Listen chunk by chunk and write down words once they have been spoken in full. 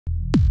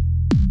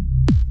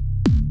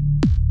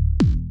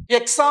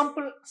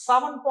Example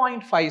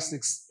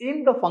 7.56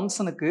 இந்த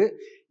ஃபங்க்ஷனுக்கு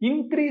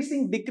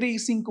increasing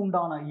decreasing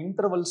உண்டான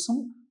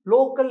இன்டர்வல்ஸும்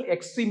லோக்கல்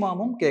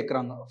எக்ஸ்ட்ரீமாமும்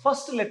கேட்குறாங்க.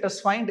 First let us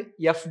find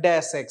f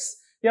dash x.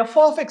 f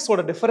of x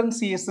ஓட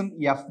டிஃபரன்சியேஷன்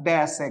f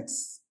dash x.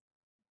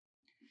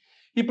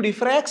 இப்படி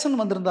fraction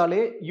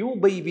வந்திருந்தாலே u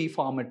by v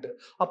format.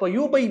 அப்ப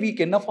u by v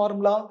க்கு என்ன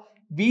formula?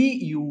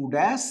 vu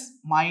dash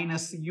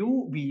minus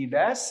uv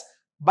dash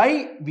by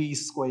v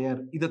square.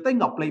 இதைத்தான்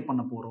இங்க apply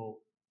பண்ண போறோம்.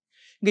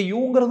 இங்க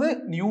uங்கிறது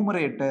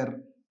numerator,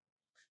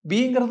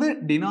 vங்கிறது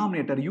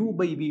denominator, u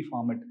by v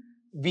format.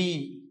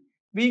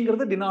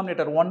 vங்கிறது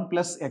denominator 1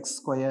 plus x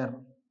square.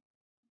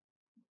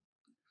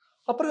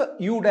 அப்புறம்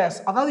u dash,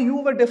 அதாவது u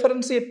வை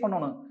டிஃபரன்ஷியேட்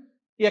பண்ணணும்.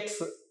 x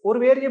ஒரு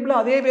வேரியபிள்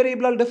அதே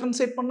வேரியபிளால்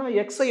டிஃபரன்ஷியேட் பண்ணா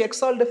x ஐ x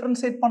ஆல்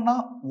டிஃபரன்ஷியேட் பண்ணா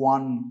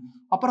 1.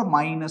 அப்புறம்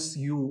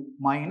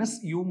மைனஸ்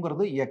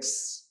uங்கிறது x.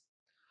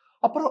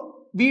 அப்புறம்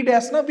v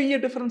டேஷ்னா v ஐ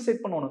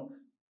டிஃபரன்ஷியேட் பண்ணணும்.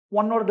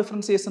 1 ஓட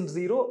டிஃபரன்ஷியேஷன்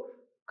 0,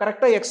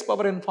 கரெக்டா x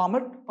power n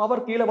format,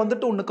 power கீழே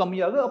வந்துட்டு ஒன்னு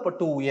கம்மியாகு, அப்ப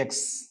 2x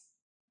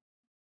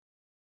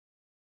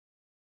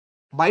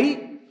by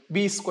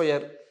v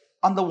ஸ்கொயர்.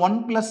 அந்த 1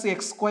 plus x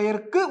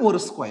ஸ்கொயருக்கு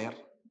ஒரு ஸ்கொயர்.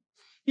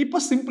 இப்ப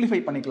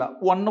சிம்பிளிஃபை பண்ணிக்கலாம்.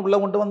 1 உள்ள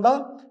கொண்டு வந்தா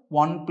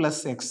 1 plus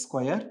x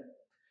square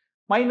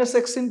minus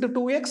x into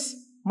 2x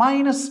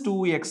minus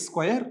 2x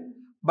square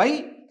by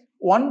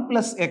 1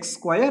 plus x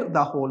square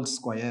the whole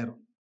square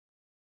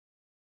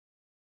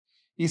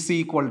is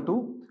equal to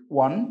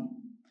 1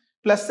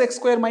 plus x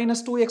square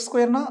minus 2x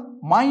ஸ்கொயர்னா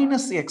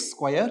minus x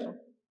square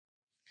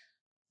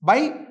by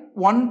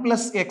 1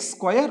 plus x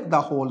square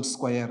the whole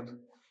square.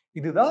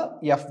 இதுதான்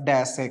f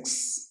dash x.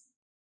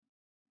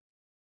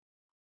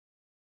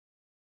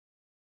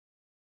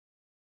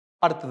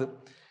 அடுத்தது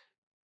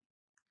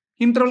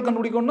interval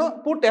கண்டுபிடிக்கணும்னா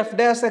put f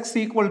dash x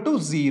equal to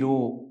 0.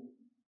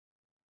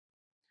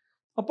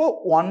 அப்போ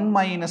 1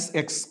 minus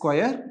x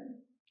square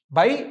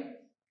by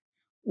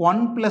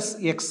 1 plus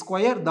x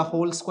square the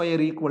whole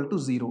square equal to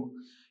 0.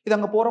 இது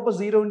அங்க போறப்ப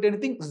 0 into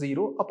anything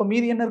 0. அப்ப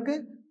மீதி என்ன இருக்கு?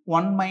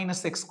 1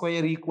 minus x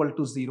square equal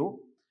to 0.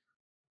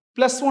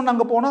 plus 1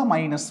 அங்க போனா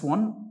minus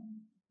 1.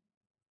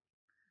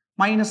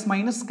 minus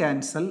minus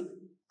cancel.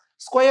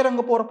 Square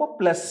அங்க போறப்போ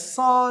plus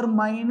R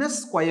minus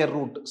square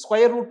root.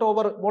 Square root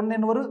over 1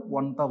 என்ன வரும்?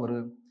 1 தான்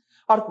வரும்.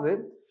 அடுத்தது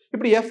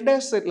இப்படி f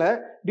டேஷ்ல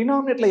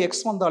டினாமினேட்டர்ல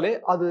x வந்தாலே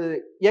அது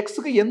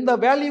xக்கு எந்த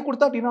வேல்யூ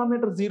கொடுத்தா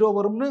டினாமினேட்டர் 0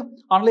 வரும்னு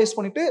அனலைஸ்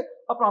பண்ணிட்டு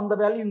அப்புறம் அந்த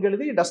வேல்யூ இங்க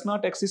எழுதி டஸ்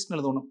நாட் எக்ஸிஸ்ட்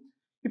எழுதணும்.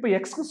 இப்போ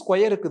xக்கு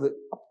ஸ்கொயர் இருக்குது,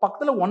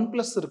 பக்கத்துல 1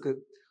 பிளஸ் இருக்கு,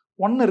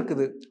 1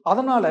 இருக்குது.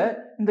 அதனால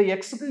இந்த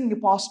xக்கு இங்க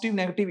பாசிட்டிவ்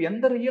நெகட்டிவ்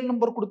எந்த ரியல்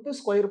நம்பர் கொடுத்து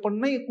ஸ்கொயர்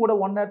பண்ணி கூட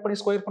 1 ஆட் பண்ணி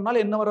ஸ்கொயர்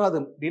பண்ணாலும் என்ன வராது?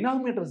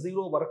 டினாமினேட்டர்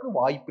 0 வரக்கு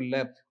வாய்ப்பு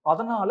இல்லை.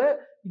 அதனால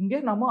இங்கே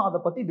நம்ம அதை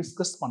பத்தி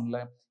டிஸ்கஸ் பண்ணல.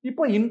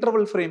 இப்போ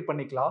இன்டர்வல் ஃப்ரேம்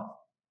பண்ணிக்கலாம்.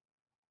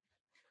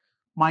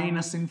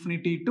 Minus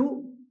infinity to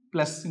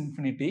plus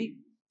infinity.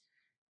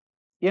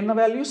 என்ன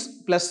வேல்யூஸ்?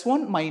 Plus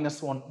 1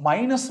 minus 1.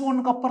 மைனஸ்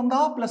 1க்கு அப்புறம்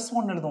தான் பிளஸ்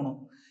 1 எழுதணும்.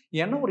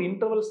 ஏன்னா ஒரு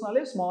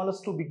இன்டர்வல்ஸ்னாலே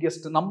ஸ்மாலஸ்ட் டு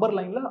பிக்கெஸ்ட் நம்பர்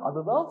லைன்ல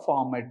அதுதான்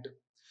format.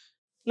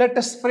 Let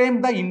us frame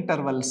the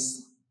intervals.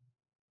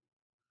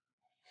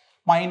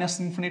 Minus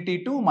infinity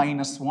to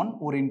minus 1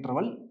 ஒரு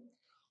interval.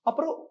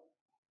 அப்புறம்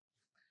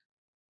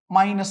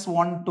minus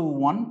 1 to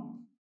 1.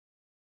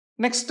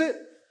 Next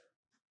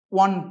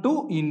 1 to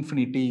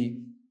infinity.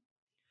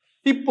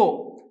 இப்போ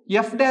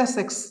f dash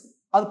x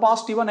அது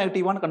பாசிட்டிவா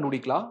நெகட்டிவான்னு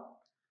கண்டுபிடிக்கலாம்.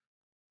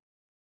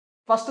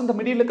 ஃபர்ஸ்ட் இந்த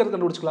மிடில் இருக்கிறது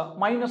கண்டுபிடிச்சுக்கலாம்.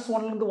 மைனஸ்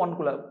 1ல இருந்து 1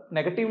 குள்ள,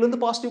 நெகட்டிவ்ல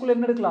இருந்து பாசிட்டிவ்ல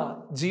என்ன எடுக்கலாம்?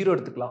 0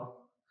 எடுத்துக்கலாம்.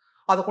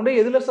 அதை கொண்டு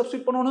எதுல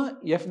சப்ஸ்டியூட் பண்ணணும்?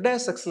 f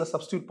dash xல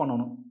சப்ஸ்டியூட்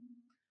பண்ணணும்.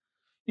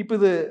 இப்போ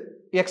இது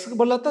xக்கு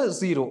பதிலா தான்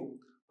 0.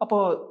 அப்போ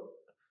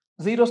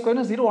 0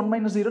 ஸ்கொயர்னா 0, 1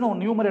 மைனஸ் 0னா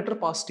நியூமரேட்டர்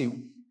பாசிட்டிவ்.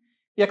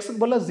 xக்கு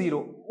பதிலா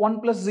 0, 1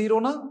 பிளஸ்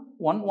 0னா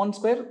 1, 1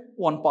 ஸ்கொயர்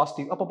 1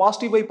 பாசிட்டிவ். அப்போ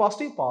பாசிட்டிவ் பை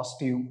பாசிட்டிவ்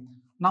பாசிட்டிவ்.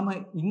 நம்ம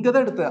இங்க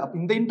தான் எடுத்து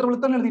இந்த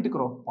இன்டர்வல் தான் எழுதிட்டு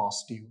இருக்கிறோம்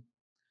பாசிட்டிவ்.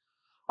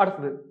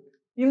 அடுத்தது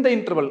இந்த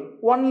இன்டர்வல்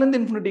 1ல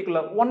இருந்து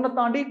இன்ஃபினிட்டிக்குள்ள 1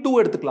 தாண்டி 2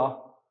 எடுத்துக்கலாம்.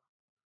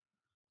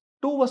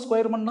 2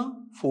 ஸ்கொயர் பண்ணா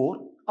 4.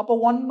 அப்போ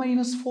 1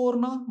 மைனஸ்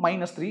 4னா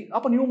மைனஸ் 3.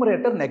 அப்போ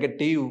நியூமரேட்டர்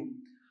நெகட்டிவ்.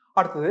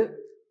 அடுத்தது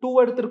 2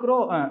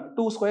 எடுத்திருக்கிறோம்.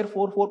 2 ஸ்கொயர்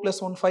 4, 4 பிளஸ்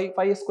 1 5,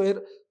 5 ஸ்கொயர்.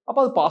 அப்போ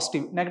அது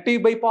positive. Negative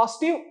by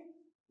positive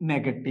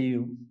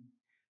negative.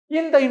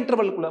 இந்த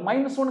இன்டர்வல்குள்ள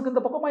மைனஸ் 1க்கு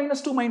இந்த பக்கம்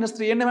மைனஸ் 2 மைனஸ்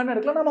 3 என்ன வேணா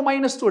எடுக்கலாம். நம்ம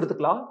மைனஸ் 2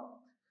 எடுத்துக்கலாம்.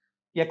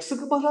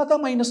 எக்ஸுக்கு பதிலாக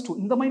தான் மைனஸ் 2.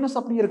 இந்த மைனஸ்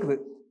அப்படியே இருக்குது.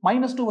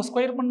 மைனஸ் 2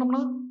 ஸ்கொயர்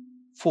பண்ணோம்னா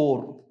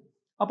 4.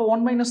 அப்போ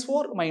 1 மைனஸ்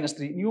 4 மைனஸ்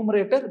 3.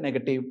 Numerator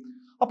negative.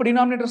 அப்ப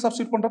டினாமினேட்டர்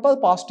சப்ஸ்டிட்யூட் பண்றப்ப அது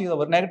பாசிட்டிவ்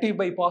வரும். Negative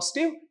by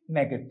positive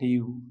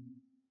negative.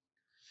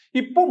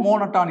 இப்போ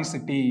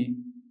மோனோடானிசிட்டி.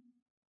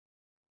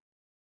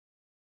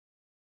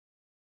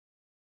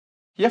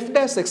 f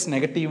dash x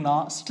நெகட்டிவ்னா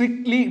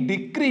strictly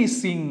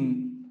decreasing.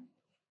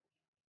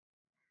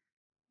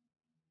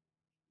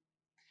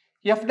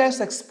 f dash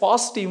x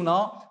பாசிட்டிவ்னா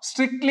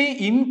strictly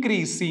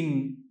increasing.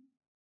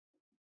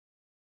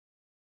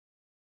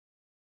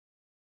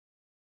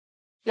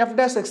 f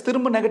dash x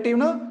திரும்ப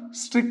நெகட்டிவ்னா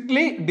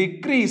strictly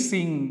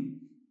decreasing.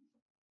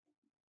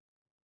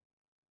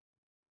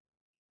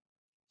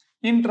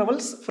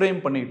 intervals frame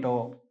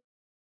பண்ணிட்டோம்.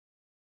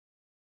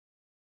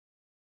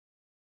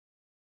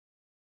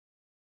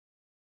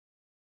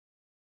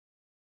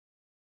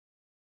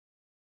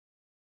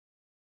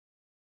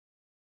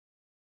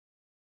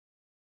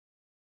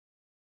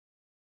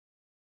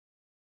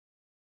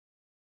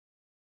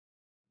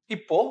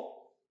 இப்போ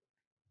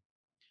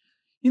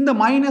இந்த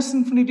மைனஸ்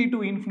இன்ஃபினிட்டி டு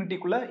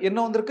இன்ஃபினிட்டிக்குள்ள என்ன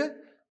வந்திருக்கு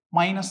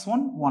மைனஸ்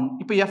ஒன் ஒன்.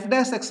 இப்போ எஃப்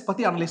டேஷ் எக்ஸ்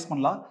பத்தி அனலைஸ்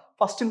பண்ணலாம்.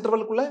 First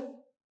இன்டர்வலுக்குள்ள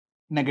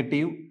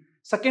negative,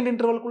 second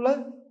இன்டர்வலுக்குள்ள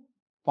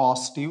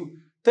positive,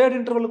 third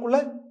இன்டர்வலுக்குள்ள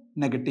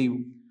negative.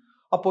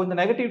 அப்போ இந்த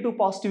நெகட்டிவ் டு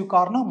பாசிட்டிவ்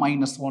காரணம்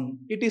minus one.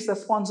 It is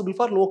responsible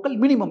for local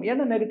minimum.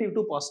 ஏன்னா நெகட்டிவ்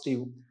டு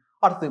பாசிட்டிவ்.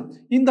 அடுத்து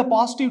இந்த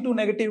பாசிட்டிவ் டு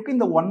நெகட்டிவ்க்கு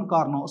இந்த ஒன்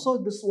காரணம். So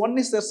this one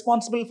is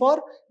responsible for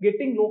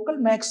getting local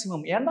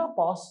maximum. ஏன்னா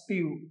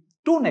positive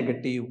to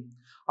negative.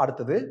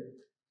 அடுத்தது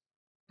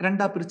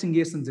ரெண்டா பிரிச்சு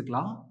இங்கே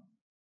செஞ்சுக்கலாம்.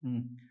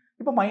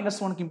 இப்போ மைனஸ்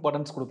ஒனுக்கு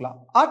இம்பார்ட்டன்ஸ் கொடுக்கலாம்.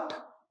 At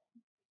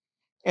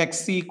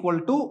X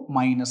equal to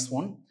minus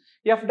one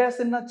F dash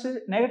என்னாச்சு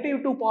negative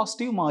to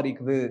positive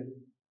மாறிக்குது.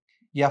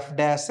 F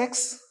dash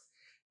X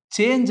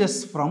changes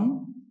from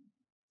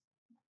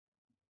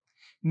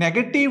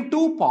negative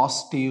to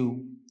positive.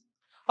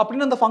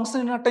 அப்படின்னு அந்த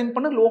ஃபங்க்ஷன் என்ன அட்டைன்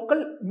பண்ண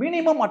லோக்கல்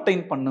மினிமம்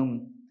அட்டைன் பண்ணும்.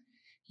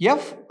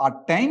 F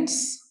attains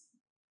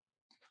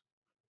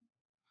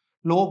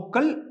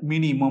local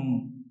minimum.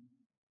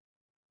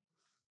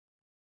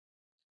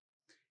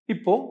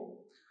 இப்போ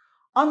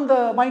அந்த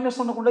மைனஸ்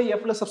ஒன்னு கொண்டு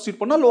எஃப்ல சப்ஸ்டியூட்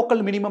பண்ணா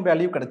local minimum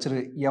value கிடைச்சிரு.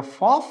 F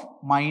of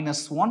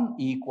minus one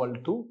equal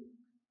to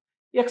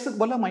எக்ஸுக்கு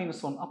பதிலா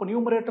மைனஸ் ஒன். அப்போ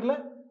நியூமரேட்டர்ல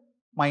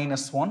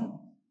மைனஸ் ஒன்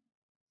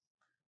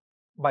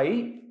பை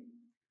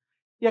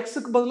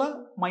எக்ஸுக்கு பதிலா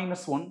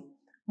minus one.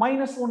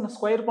 Minus one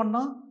square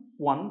பண்ணா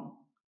ஒன்.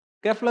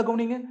 கேர்ஃபுல்லா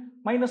கவனிங்க.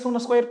 மைனஸ்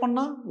ஒன் ஸ்கொயர்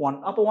பண்ணா ஒன்.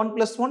 அப்போ one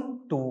plus one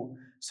two.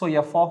 So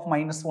F of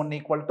minus one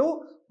equal to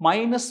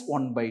minus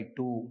one by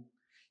two.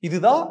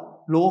 இதுதான்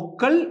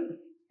லோக்கல்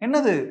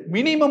என்னது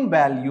minimum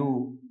value.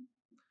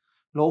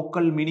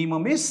 Local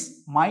minimum is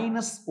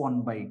minus one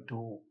by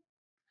two.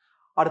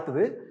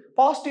 அடுத்தது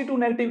positive to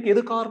நெகட்டிவ்க்கு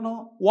எது காரணம்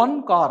one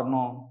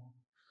காரணம்.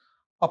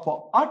 அப்போ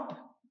at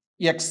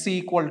X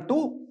equal to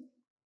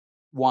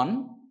one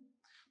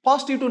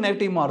positive to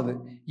negative மாறுது.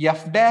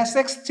 F dash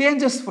X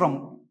changes from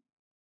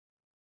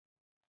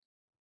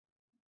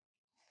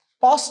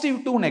positive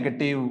to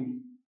negative.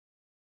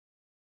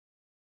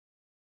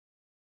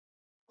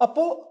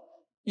 அப்போ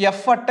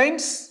F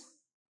attains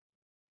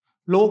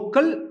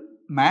local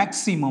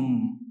maximum.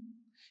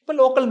 இப்போ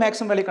local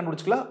maximum value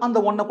கண்டுபிடிச்சிக்கலாம். அந்த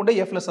ஒன்னை கொண்டு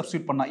எஃப்ல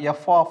சப்ஸ்டியூட் பண்ணா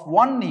F of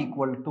one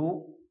equal to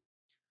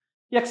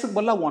எக்ஸுக்கு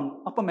பதிலா ஒன்.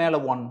 அப்போ மேலே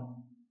ஒன்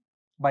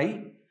பை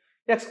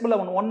எக்ஸ்க்கு பதிலா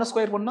ஒன். ஒன்னை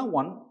ஸ்கொயர் பண்ணா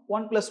one.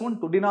 One plus one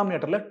two.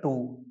 டினாமினேட்டர்ல two.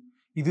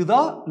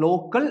 இதுதான்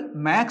லோக்கல்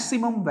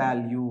மேக்ஸிமம்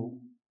வேல்யூ.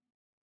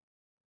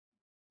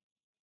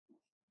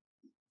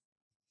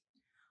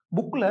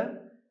 புக்ல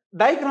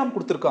டயக்ராம்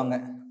கொடுத்துருக்காங்க.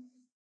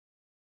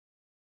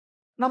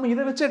 நம்ம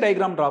இதை வச்சே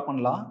டயக்ராம் டிரா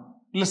பண்ணலாம்.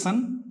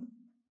 Listen.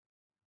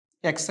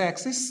 X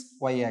axis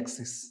Y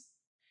axis.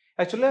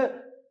 ஆக்சுவலா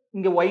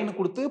இங்க ஒய்னு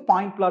கொடுத்து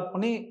பாயிண்ட் பிளாட்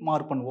பண்ணி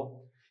மார்க் பண்ணுவோம்.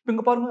 இப்போ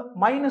இங்க பாருங்க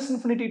minus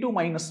infinity to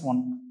minus one.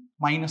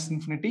 Minus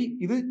infinity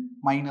இது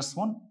மைனஸ்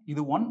ஒன்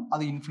இது ஒன்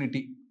அது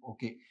infinity.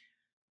 Okay.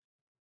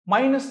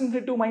 Minus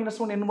infinity to minus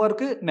one என்னவா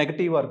இருக்கு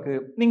நெகட்டிவா இருக்கு.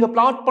 நீங்க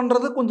பிளாட்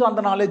பண்றது கொஞ்சம்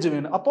அந்த நாலேஜ்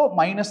வேணும். அப்போ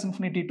minus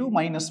infinity to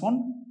minus one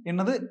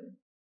என்னது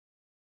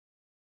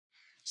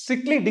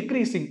ஸ்ட்ரிக்ட்லி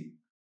டிக்ரீசிங்.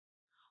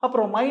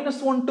 அப்புறம் minus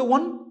one to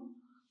one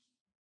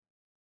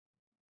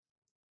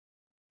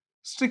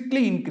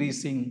strictly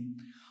increasing.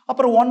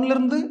 அப்புறம் ஒன்ல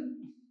இருந்து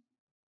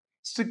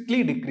ஸ்ட்ரிக்ட்லி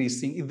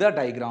டிக்ரீசிங். இதுதான்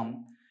டயக்ராம்.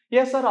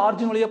 ஏன் சார்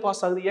ஆரிஜின் வழியா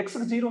பாஸ் ஆகுது.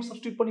 எக்ஸுக்கு ஜீரோ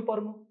சப்ஸ்டியூட் பண்ணி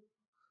பாருங்க.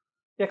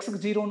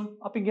 எக்ஸுக்கு ஜீரோன்னு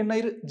அப்போ இங்க என்ன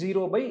ஆயிரு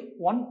ஜீரோ பை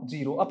ஒன்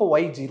ஜீரோ. அப்போ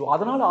ஒய் ஜீரோ.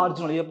 அதனால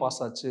ஆரிஜின் வழியா பாஸ்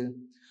ஆச்சு.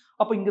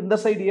 அப்போ இங்க இந்த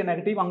சைடு ஏ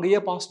நெகட்டிவ் அங்கேயே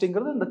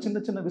பாசிட்டிவ்ங்கிறது இந்த சின்ன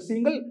சின்ன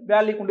விஷயங்கள்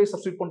வேல்யூ கொண்டே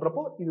சப்ஸ்டியூட்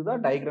பண்றப்போ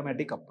இதுதான்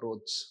டயக்ராமேட்டிக்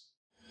அப்ரோச்.